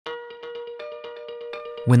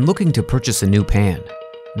When looking to purchase a new pan,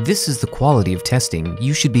 this is the quality of testing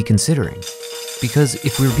you should be considering. Because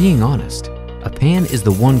if we're being honest, a pan is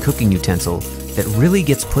the one cooking utensil that really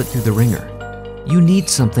gets put through the ringer. You need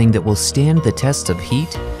something that will stand the tests of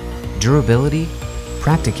heat, durability,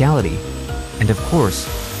 practicality, and of course,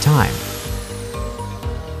 time.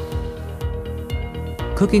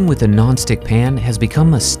 Cooking with a non-stick pan has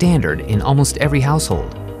become a standard in almost every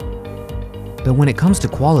household. But when it comes to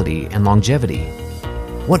quality and longevity,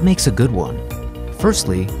 what makes a good one?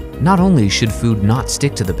 Firstly, not only should food not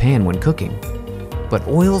stick to the pan when cooking, but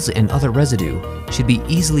oils and other residue should be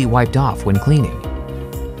easily wiped off when cleaning.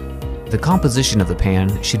 The composition of the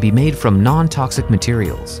pan should be made from non-toxic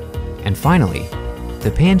materials. And finally,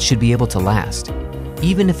 the pan should be able to last,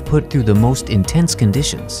 even if put through the most intense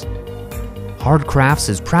conditions. Hard Crafts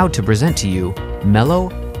is proud to present to you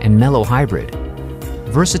Mello and Mello Hybrid,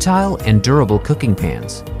 versatile and durable cooking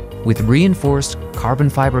pans with reinforced carbon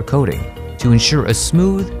fiber coating to ensure a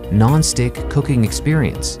smooth, non-stick cooking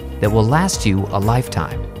experience that will last you a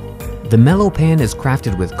lifetime. The Mello pan is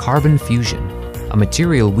crafted with carbon fusion, a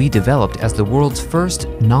material we developed as the world's first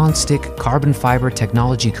non-stick carbon fiber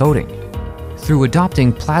technology coating. Through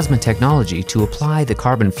adopting plasma technology to apply the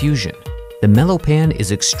carbon fusion, the Mello pan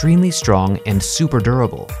is extremely strong and super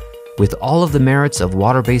durable. With all of the merits of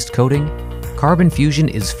water-based coating, carbon fusion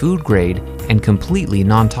is food-grade and completely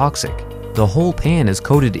non-toxic. The whole pan is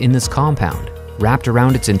coated in this compound, wrapped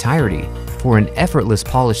around its entirety for an effortless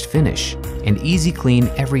polished finish and easy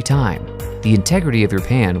clean every time. The integrity of your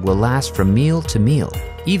pan will last from meal to meal,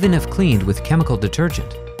 even if cleaned with chemical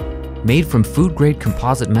detergent. Made from food-grade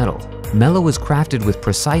composite metal, Mello is crafted with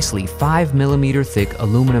precisely 5mm thick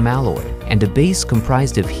aluminum alloy and a base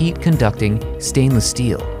comprised of heat-conducting stainless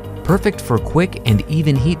steel, perfect for quick and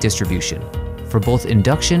even heat distribution for both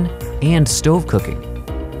induction and stove cooking.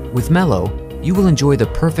 With Mello, you will enjoy the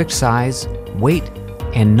perfect size, weight,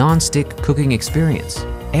 and non-stick cooking experience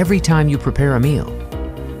every time you prepare a meal.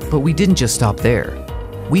 But we didn't just stop there.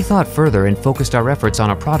 We thought further and focused our efforts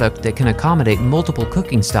on a product that can accommodate multiple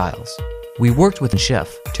cooking styles. We worked with a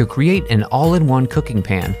chef to create an all-in-one cooking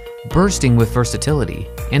pan bursting with versatility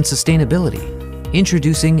and sustainability.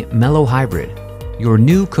 Introducing Mello Hybrid, your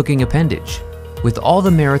new cooking appendage. With all the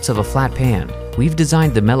merits of a flat pan, we've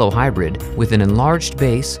designed the Mello Hybrid with an enlarged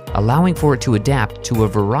base, allowing for it to adapt to a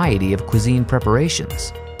variety of cuisine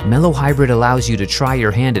preparations. Mello Hybrid allows you to try your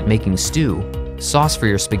hand at making stew, sauce for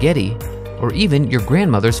your spaghetti, or even your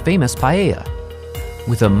grandmother's famous paella.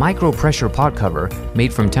 With a micro-pressure pot cover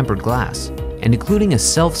made from tempered glass and including a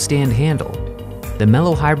self-stand handle, the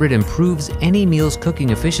Mello Hybrid improves any meal's cooking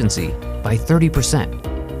efficiency by 30%.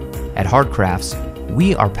 At Hard Crafts,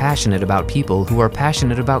 we are passionate about people who are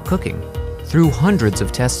passionate about cooking. Through hundreds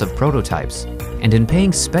of tests of prototypes and in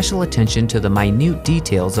paying special attention to the minute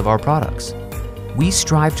details of our products, we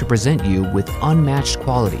strive to present you with unmatched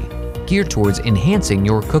quality geared towards enhancing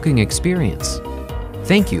your cooking experience.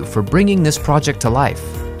 Thank you for bringing this project to life.